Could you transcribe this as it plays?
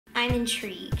I'm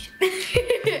intrigued.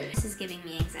 This is giving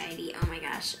me anxiety. Oh my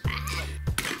gosh.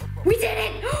 We did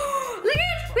it! Look at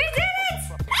it! We did it!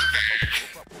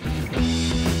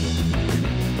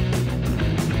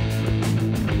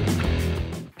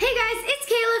 Hey guys, it's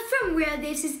Kayla from Real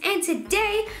Dishes, and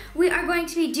today we are going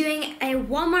to be doing a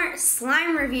Walmart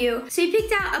slime review. So we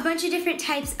picked out a bunch of different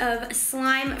types of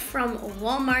slime from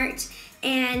Walmart,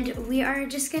 and we are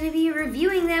just gonna be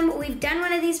reviewing them. We've done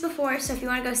one of these before, so if you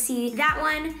wanna go see that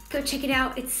one, go check it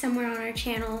out. It's somewhere on our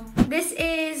channel. This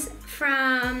is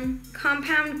from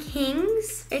Compound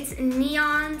Kings. It's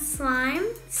neon slime.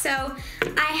 So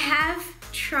I have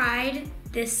tried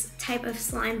this type of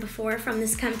slime before from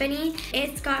this company.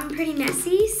 It's gotten pretty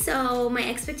messy, so my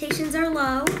expectations are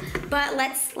low, but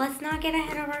let's not get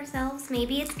ahead of ourselves.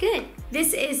 Maybe it's good.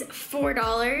 This is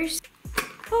 $4.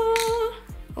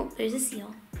 Oh, there's a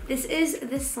seal. This is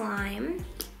the slime.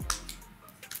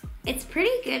 It's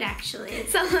pretty good actually.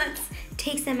 So let's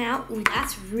take some out. Ooh,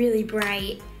 that's really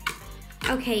bright.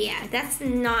 Okay, yeah, that's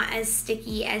not as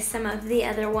sticky as some of the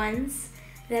other ones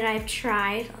that I've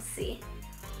tried. Let's see.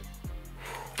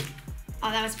 Oh,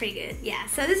 that was pretty good. Yeah,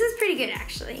 so this is pretty good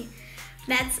actually.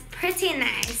 That's pretty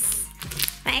nice.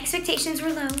 My expectations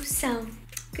were low, so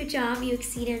good job, you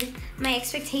exceeded my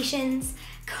expectations.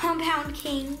 Compound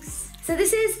Kings. So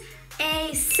this is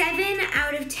a 7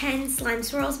 out of 10 slime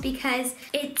swirls because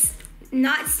it's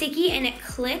not sticky and it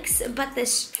clicks, but the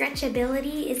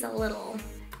stretchability is a little,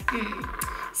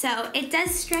 So it does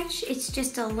stretch, it's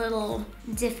just a little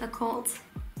difficult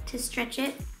to stretch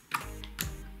it.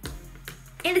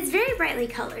 And it's very brightly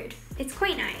colored. It's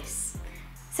quite nice.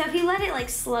 So if you let it like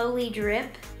slowly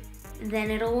drip, then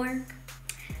it'll work.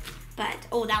 But,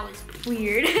 oh, that was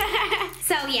weird.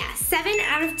 So yeah, 7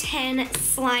 out of 10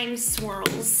 slime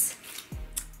swirls.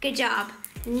 Good job.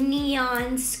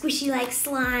 Neon, squishy like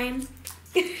slime.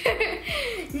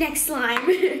 Next slime.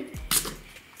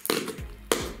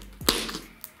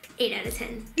 8 out of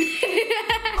 10.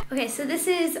 Okay, so this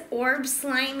is Orb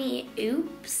Slimy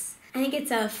Oops. I think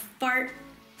it's a fart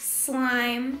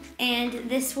slime, and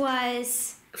this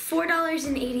was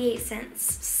 $4.88.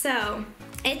 So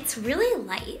it's really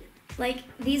light. Like,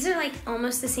 these are like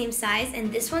almost the same size,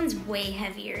 and this one's way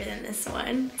heavier than this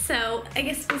one. So I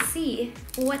guess we'll see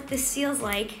what this feels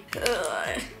like.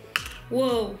 Ugh.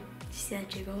 Whoa, did you see that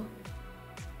jiggle?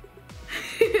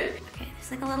 Okay,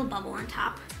 there's like a little bubble on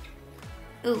top.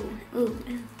 Ooh, ooh,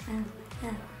 ooh, ooh,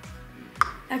 ooh.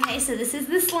 Okay, so this is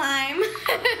the slime.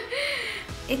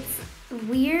 It's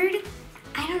weird.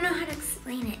 I don't know how to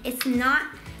explain it. It's not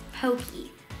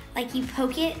pokey. Like, you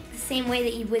poke it the same way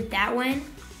that you would that one,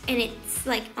 and it's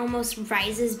like almost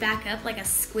rises back up like a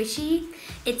squishy.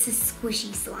 It's a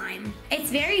squishy slime. It's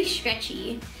very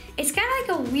stretchy. It's got like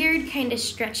a weird kind of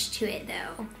stretch to it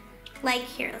though. Like,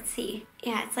 here, let's see.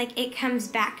 Yeah, it's like it comes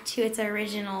back to its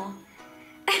original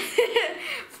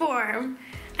form.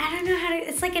 I don't know how to,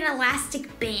 it's like an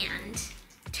elastic band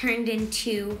turned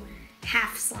into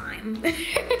half slime.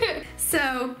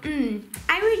 So,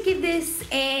 I would give this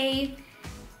a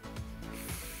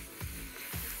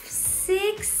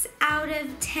 6 out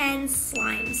of 10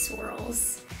 slime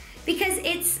swirls because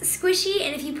it's squishy,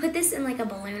 and if you put this in like a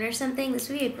balloon or something, this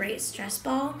would be a great stress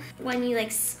ball. When you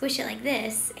like squish it like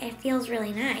this, it feels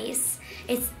really nice.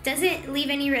 It doesn't leave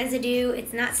any residue,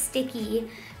 it's not sticky,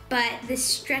 but the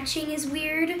stretching is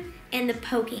weird and the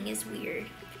poking is weird.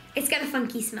 It's got a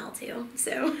funky smell too,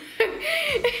 so.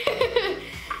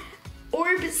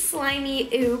 Orb Slimy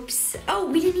Oops. Oh,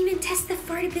 we didn't even test the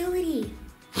fartability.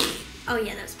 Oh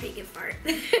yeah, that was a pretty good fart.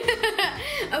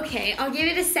 Okay, I'll give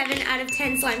it a 7 out of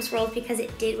 10 slime swirls because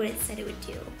it did what it said it would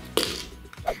do.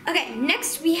 Okay,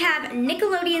 next we have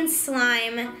Nickelodeon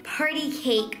Slime Party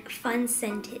Cake Fun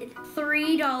Scented.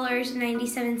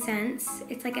 $3.97.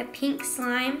 It's like a pink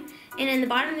slime, and in the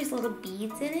bottom there's little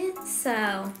beads in it.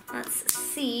 So let's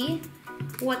see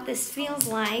what this feels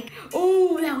like.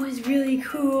 Oh, that was really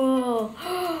cool.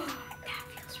 That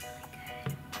feels really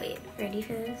good. Wait, ready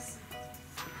for this?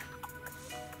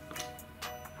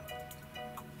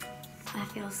 That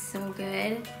feels so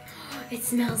good. It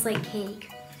smells like cake.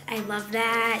 I love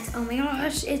that. Oh my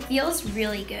gosh, it feels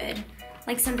really good.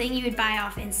 Like something you would buy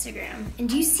off Instagram. And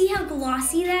do you see how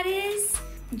glossy that is?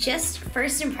 Just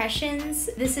first impressions,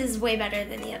 this is way better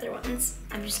than the other ones.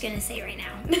 I'm just gonna say right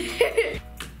now.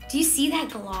 Do you see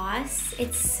that gloss?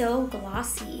 It's so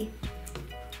glossy.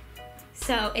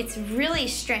 So it's really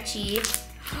stretchy.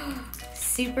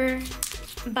 Super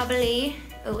bubbly.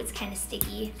 Oh, it's kind of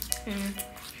sticky.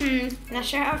 Not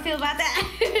sure how I feel about that.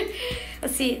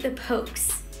 Let's see, the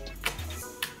pokes.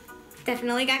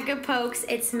 Definitely got good pokes.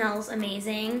 It smells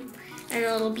amazing. And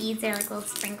the little beads, they're like little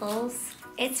sprinkles.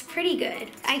 It's pretty good.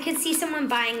 I could see someone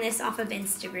buying this off of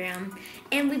Instagram,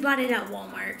 and we bought it at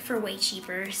Walmart for way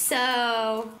cheaper.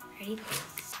 So, ready?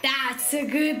 That's a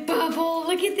good bubble.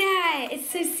 Look at that. It's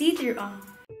so see-through. Oh.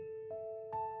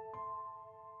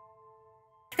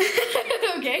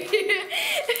 Okay.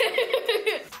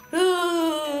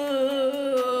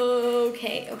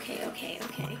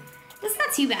 Okay. That's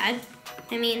not too bad.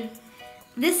 I mean,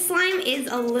 this slime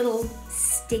is a little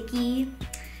sticky.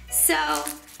 So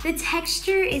the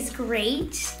texture is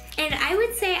great. And I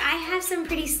would say I have some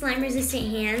pretty slime resistant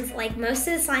hands. Like most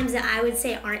of the slimes that I would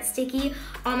say aren't sticky,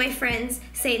 all my friends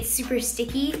say it's super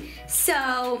sticky.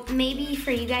 So maybe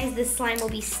for you guys, this slime will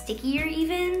be stickier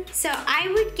even. So I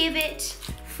would give it,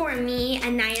 for me, a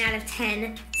 9 out of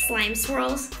 10 slime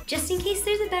swirls, just in case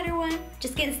there's a better one.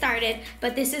 Just getting started,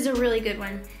 but this is a really good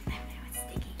one. I know it's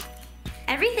sticky.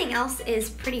 Everything else is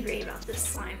pretty great about this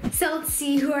slime. So let's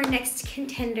see who our next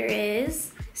contender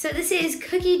is. So this is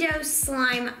Cookie Dough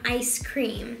Slime Ice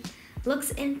Cream.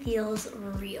 Looks and feels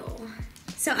real.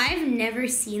 So I've never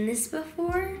seen this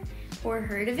before or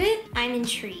heard of it. I'm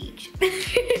intrigued.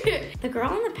 The girl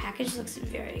on the package looks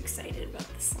very excited about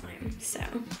the slime. So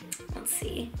let's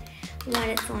see what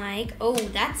it's like. Oh,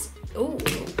 that's, oh,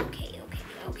 okay.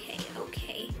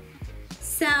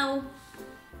 So,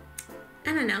 I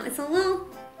don't know, it's a little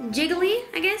jiggly,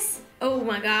 I guess. Oh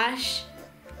my gosh.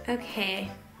 Okay,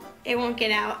 it won't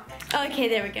get out. Okay,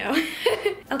 there we go.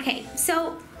 Okay,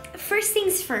 so first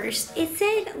things first, it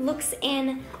said looks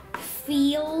and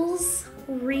feels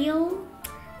real.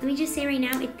 Let me just say right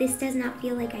now, this does not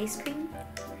feel like ice cream.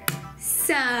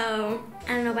 So, I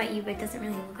don't know about you, but it doesn't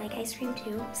really look like ice cream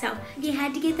too. So, you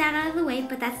had to get that out of the way,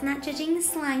 but that's not judging the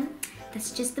slime.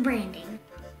 That's just the branding.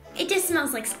 It just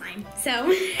smells like slime.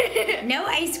 So, no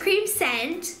ice cream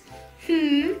scent.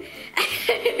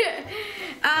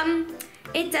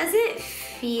 It doesn't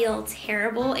feel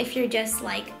terrible if you're just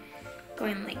like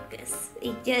going like this.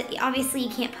 Obviously you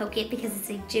can't poke it because it's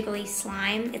a jiggly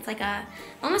slime. It's like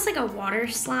almost like a water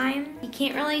slime. You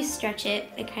can't really stretch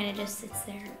it. It kind of just sits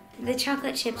there. The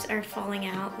chocolate chips are falling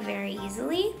out very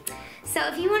easily. So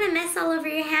if you want to mess all over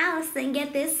your house, then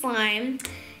get this slime.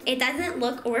 It doesn't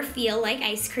look or feel like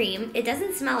ice cream. It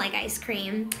doesn't smell like ice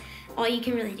cream. All you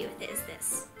can really do with it is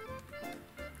this.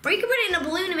 Or you can put it in a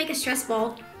balloon and make a stress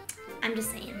ball. I'm just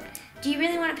saying. Do you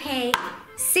really want to pay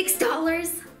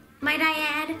 $6, might I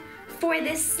add, for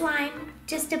this slime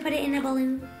just to put it in a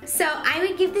balloon? So I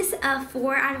would give this a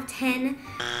 4 out of 10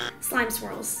 slime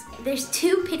swirls. There's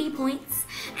 2 pity points,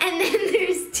 and then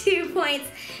there's 2 points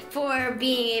for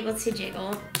being able to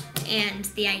jiggle. And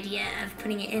the idea of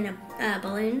putting it in a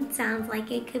balloon sounds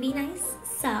like it could be nice,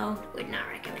 so would not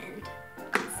recommend.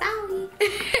 Sorry.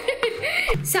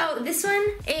 So this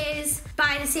one is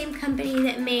by the same company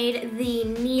that made the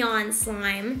neon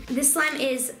slime. This slime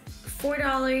is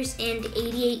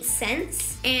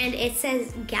 $4.88, and it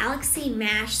says Galaxy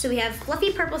Mash. So we have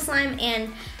fluffy purple slime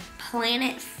and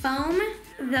planet foam.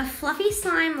 The fluffy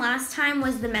slime last time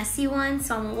was the messy one,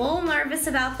 so I'm a little nervous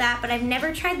about that, but I've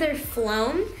never tried their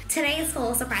foam. Today is full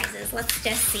of surprises. Let's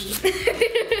just see.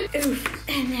 Oof.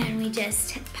 And then we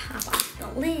just pop off the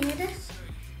lid.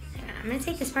 Hang on, I'm gonna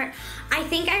take this part. I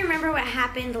think I remember what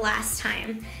happened last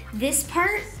time. This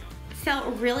part felt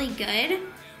really good,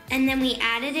 and then we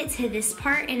added it to this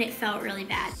part and it felt really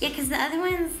bad. Yeah, because the other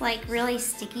one's like really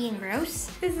sticky and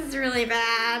gross. This is really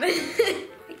bad.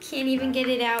 Can't even get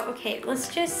it out. Okay, let's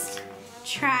just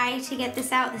try to get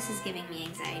this out. This is giving me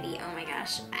anxiety. Oh my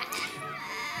gosh.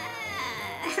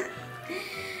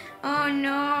 Oh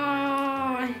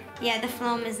no. Yeah, the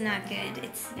foam is not good.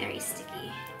 It's very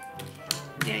sticky.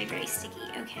 Very, very sticky.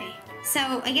 Okay.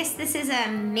 So I guess this is a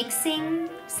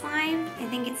mixing slime. I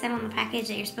think it said on the package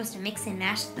that you're supposed to mix and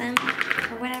mash them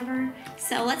or whatever.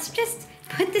 So let's just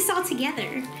put this all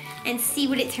together and see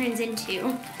what it turns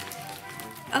into.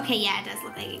 Okay, yeah, it does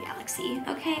look like a galaxy.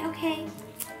 Okay.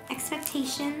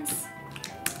 Expectations.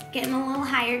 Getting a little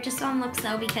higher just on looks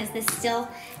though, because this still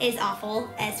is awful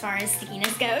as far as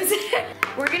stickiness goes.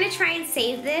 We're gonna try and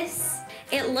save this.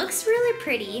 It looks really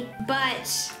pretty,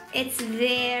 but it's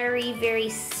very, very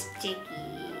sticky,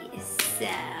 so.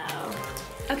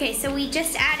 Okay, so we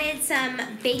just added some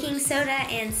baking soda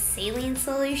and saline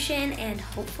solution, and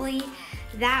hopefully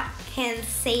that can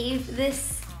save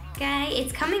this guy.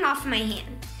 It's coming off my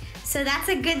hand, so that's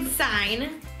a good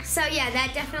sign. So yeah,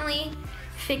 that definitely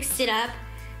fixed it up.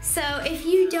 So if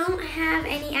you don't have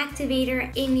any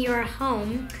activator in your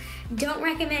home, don't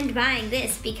recommend buying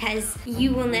this because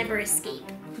you will never escape.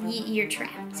 You're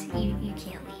trapped. You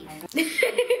can't leave.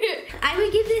 I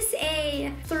would give this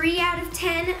a 3 out of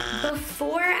 10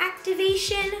 before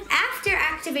activation. After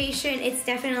activation, it's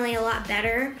definitely a lot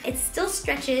better. It still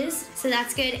stretches, so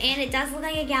that's good, and it does look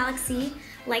like a galaxy,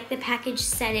 like the package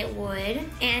said it would.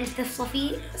 And the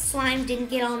fluffy slime didn't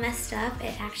get all messed up.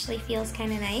 It actually feels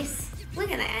kind of nice.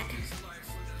 Look at that.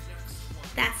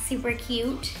 That's super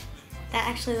cute. That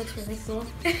actually looks really cool.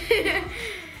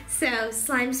 So,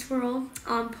 slime swirl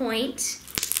on point.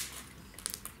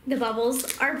 The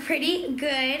bubbles are pretty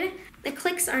good. The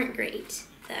clicks aren't great,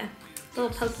 the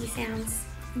little pokey sounds.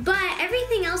 But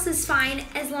everything else is fine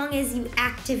as long as you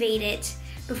activate it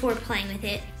before playing with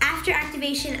it. After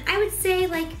activation, I would say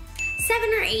like 7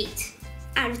 or 8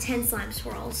 out of 10 slime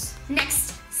swirls.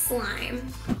 Next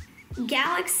slime.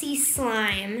 Galaxy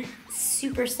slime,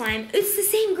 super slime. It's the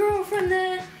same girl from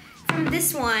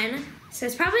this one, so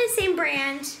it's probably the same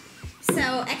brand.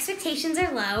 So expectations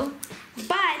are low,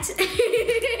 but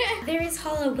there is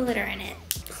hollow glitter in it.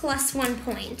 Plus 1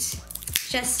 point,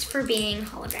 just for being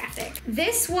holographic.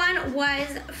 This one was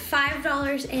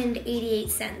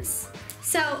 $5.88.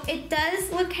 So it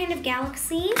does look kind of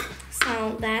galaxy,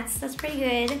 so that's pretty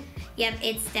good. Yep,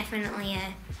 it's definitely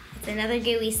it's another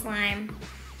gooey slime.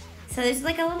 So there's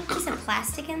like a little piece of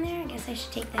plastic in there. I guess I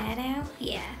should take that out.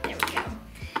 Yeah, there we go.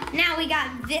 Now we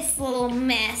got this little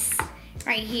mess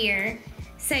right here.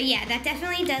 So yeah, that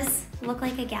definitely does look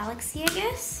like a galaxy, I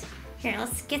guess. Here,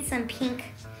 let's get some pink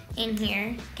in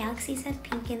here. Galaxies have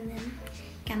pink in them.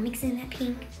 Gotta mix in that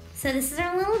pink. So this is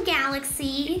our little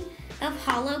galaxy of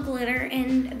hollow glitter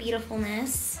and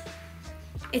beautifulness.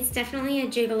 It's definitely a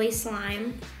jiggly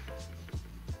slime.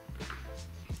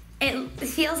 It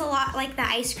feels a lot like the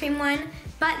ice cream one,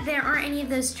 but there aren't any of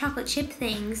those chocolate chip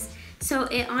things. So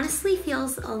it honestly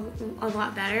feels a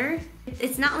lot better.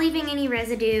 It's not leaving any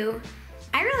residue.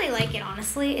 I really like it,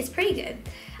 honestly. It's pretty good.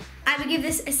 I would give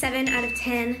this a 7 out of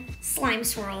 10 slime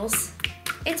swirls.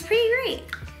 It's pretty great.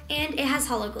 And it has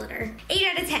hollow glitter. 8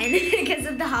 out of 10 because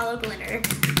of the hollow glitter.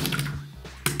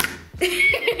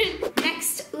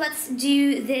 Next, let's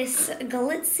do this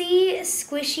glitzy,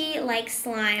 squishy like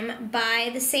slime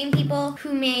by the same people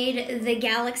who made the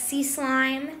galaxy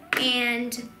slime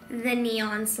and the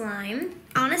neon slime.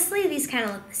 Honestly, these kind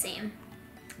of look the same.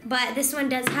 But this one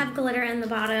does have glitter in the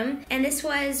bottom, and this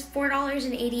was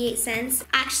 $4.88.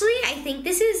 Actually, I think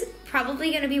this is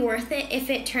probably gonna be worth it if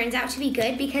it turns out to be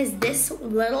good, because this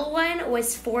little one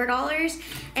was $4,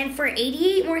 and for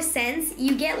 88 more cents,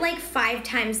 you get like 5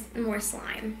 times more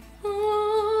slime.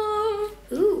 Oh.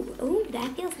 Ooh,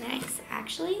 that feels nice,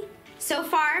 actually. So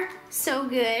far, so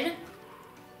good.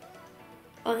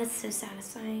 Oh, that's so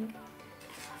satisfying. I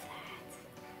love that.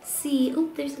 See, oh,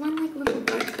 there's one like little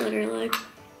dark glitter, look.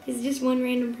 It's just one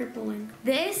random purple one.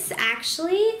 This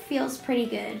actually feels pretty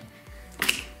good.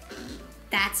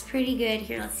 That's pretty good.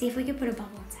 Here, let's see if we can put a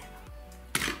bubble inside.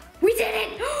 We did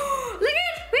it! Look at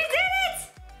it! We did it!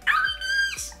 Oh my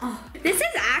gosh! Oh, this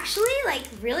is actually like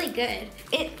really good.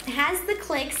 It has the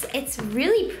clicks. It's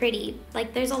really pretty.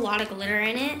 Like there's a lot of glitter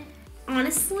in it.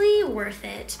 Honestly, worth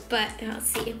it. But let's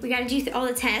see. We gotta do all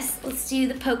the tests. Let's do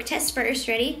the poke test first.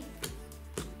 Ready?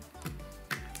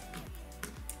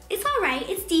 It's all right,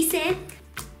 it's decent.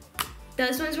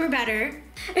 Those ones were better.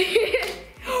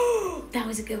 That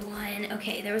was a good one.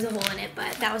 Okay, there was a hole in it,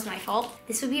 but that was my fault.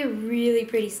 This would be a really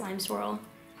pretty slime swirl.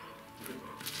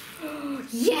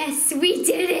 Yes, we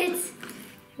did it.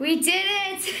 We did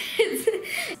it.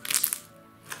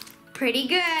 Pretty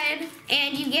good.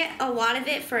 And you get a lot of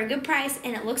it for a good price,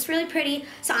 and it looks really pretty.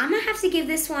 So I'm gonna have to give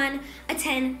this one a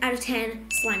 10 out of 10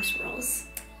 slime swirls.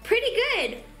 Pretty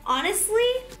good.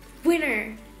 Honestly,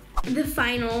 winner. The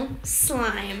final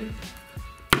slime.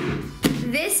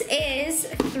 This is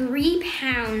 3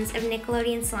 pounds of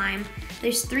Nickelodeon slime.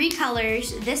 There's 3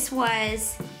 colors. This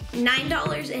was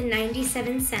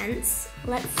 $9.97.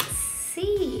 Let's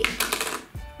see.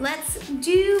 Let's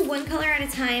do one color at a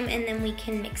time and then we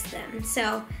can mix them.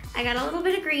 So I got a little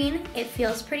bit of green. It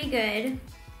feels pretty good.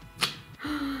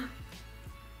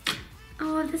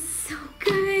 Oh, this is so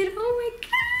good. Oh my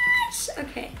gosh.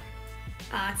 Okay.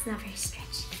 It's not very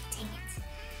stretchy. Dang it.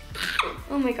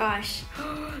 Oh my gosh.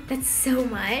 That's so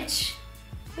much.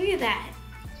 Look at that.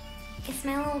 It's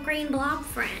my little green blob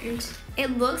friend.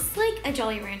 It looks like a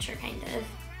Jolly Rancher, kind of.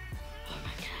 Oh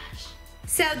my gosh.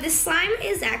 So this slime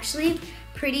is actually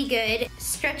pretty good.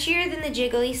 Stretchier than the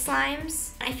jiggly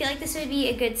slimes. I feel like this would be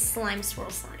a good slime swirl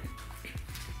slime.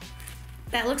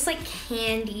 That looks like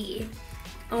candy.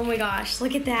 Oh my gosh,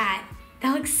 look at that.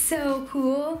 That looks so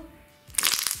cool.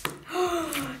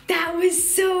 That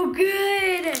was so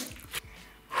good.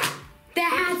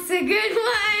 That's a good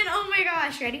one. Oh my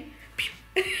gosh, ready?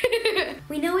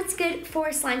 We know it's good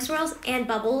for slime swirls and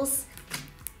bubbles.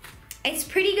 It's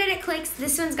pretty good at clicks.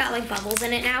 This one's got like bubbles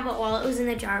in it now, but while it was in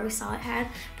the jar, we saw it had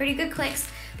pretty good clicks.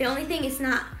 The only thing it's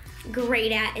not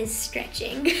great at is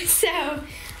stretching. So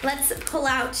let's pull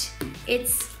out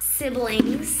its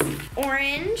siblings.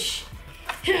 Orange.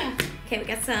 Okay, we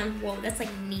got some, whoa, that's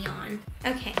like neon.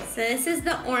 Okay, so this is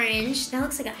the orange. That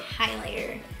looks like a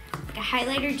highlighter. Like a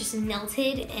highlighter just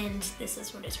melted, and this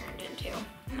is what it turned into.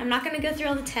 I'm not gonna go through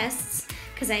all the tests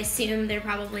because I assume they're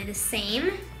probably the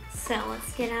same. So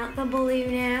let's get out the blue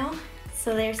now.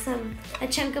 So there's a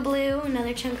chunk of blue,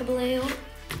 another chunk of blue.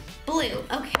 Blue,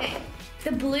 okay.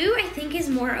 The blue, I think, is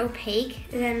more opaque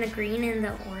than the green and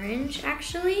the orange,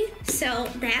 actually. So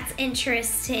that's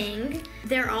interesting.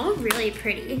 They're all really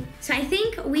pretty. So I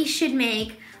think we should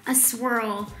make a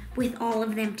swirl with all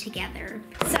of them together.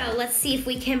 So let's see if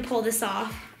we can pull this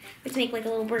off. Let's make like a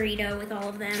little burrito with all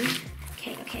of them.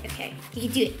 Okay, okay, okay. You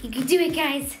can do it. You can do it,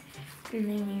 guys. And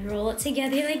then you roll it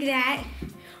together like that.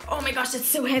 Oh my gosh, that's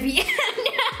so heavy. No.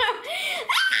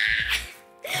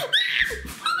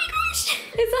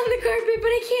 It's on the carpet, but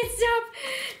I can't stop.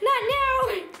 Not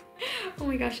now. Oh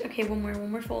my gosh. Okay, one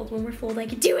more fold, I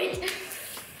can do it.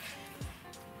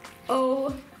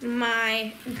 Oh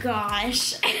my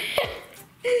gosh.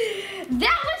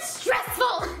 That was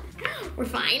stressful. We're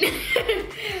fine.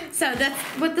 So that's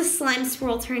what the slime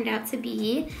swirl turned out to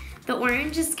be. The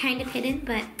orange is kind of hidden,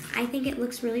 but I think it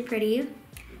looks really pretty.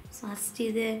 So let's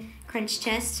do the crunch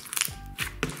test.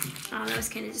 Oh, that was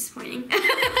kind of disappointing.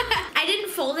 I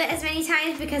didn't fold it as many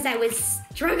times because I was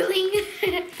struggling.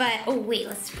 But, oh wait,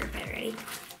 let's flip it, ready?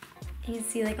 You can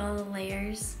see like all the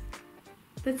layers.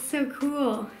 That's so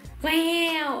cool.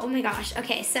 Wow, oh my gosh.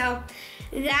 Okay, so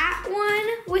that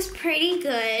one was pretty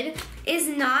good. It's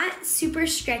not super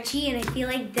stretchy, and I feel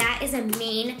like that is a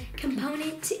main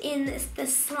component in the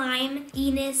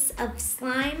slime-iness of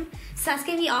slime. So that's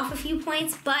gonna be off a few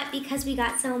points, but because we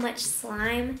got so much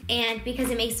slime and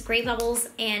because it makes great bubbles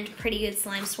and pretty good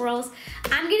slime swirls,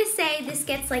 I'm gonna say this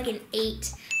gets like an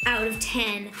 8 out of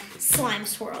 10 slime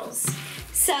swirls.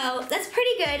 So that's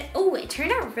pretty good. Oh, it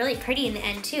turned out really pretty in the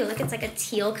end too. Look, it's like a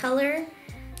teal color.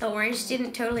 The orange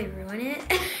didn't totally ruin it.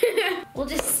 We'll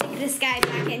just stick this guy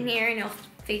back in here and he'll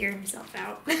figure himself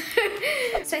out.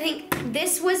 So I think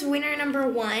this was winner number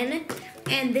 1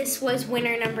 and this was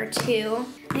winner number 2.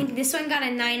 I think this one got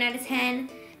a 9 out of 10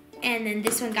 and then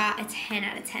this one got a 10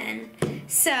 out of 10.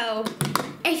 So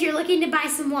if you're looking to buy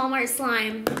some Walmart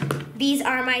slime, these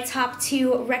are my top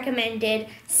 2 recommended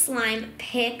slime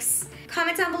picks.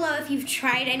 Comment down below if you've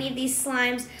tried any of these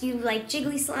slimes. Do you like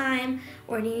jiggly slime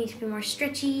or do you need to be more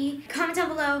stretchy? Comment down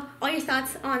below all your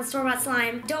thoughts on store-bought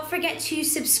slime. Don't forget to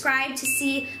subscribe to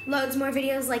see loads more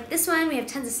videos like this one. We have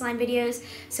tons of slime videos,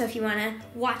 so if you wanna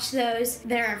watch those,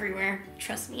 they're everywhere,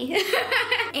 trust me.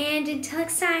 And until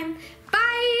next time,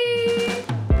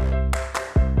 bye!